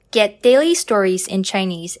Get daily stories in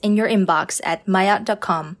Chinese in your inbox at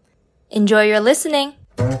maayot.com. Enjoy your listening!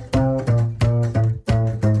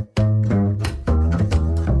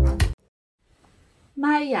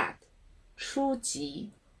 maayot 初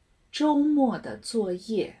级周末的作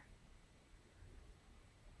业。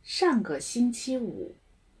上个星期五，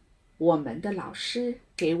我们的老师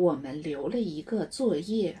给我们留了一个作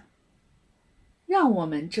业，让我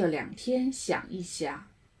们这2天想一想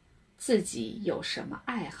自己有什么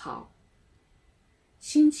爱好。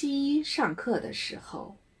星期一上课的时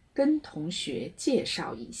候，跟同学介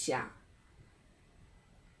绍一下。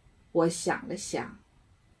我想了想，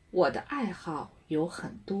我的爱好有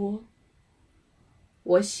很多。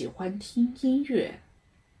我喜欢听音乐、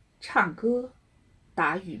唱歌、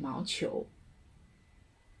打羽毛球。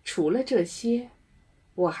除了这些，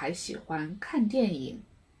我还喜欢看电影，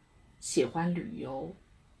喜欢旅游，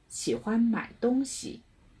喜欢买东西。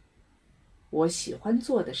我喜欢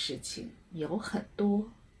做的事情有很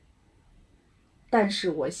多，但是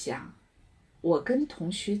我想，我跟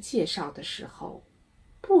同学介绍的时候，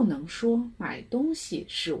不能说买东西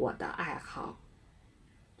是我的爱好，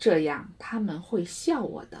这样他们会笑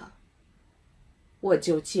我的。我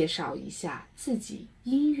就介绍一下自己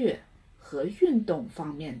音乐和运动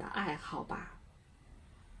方面的爱好吧。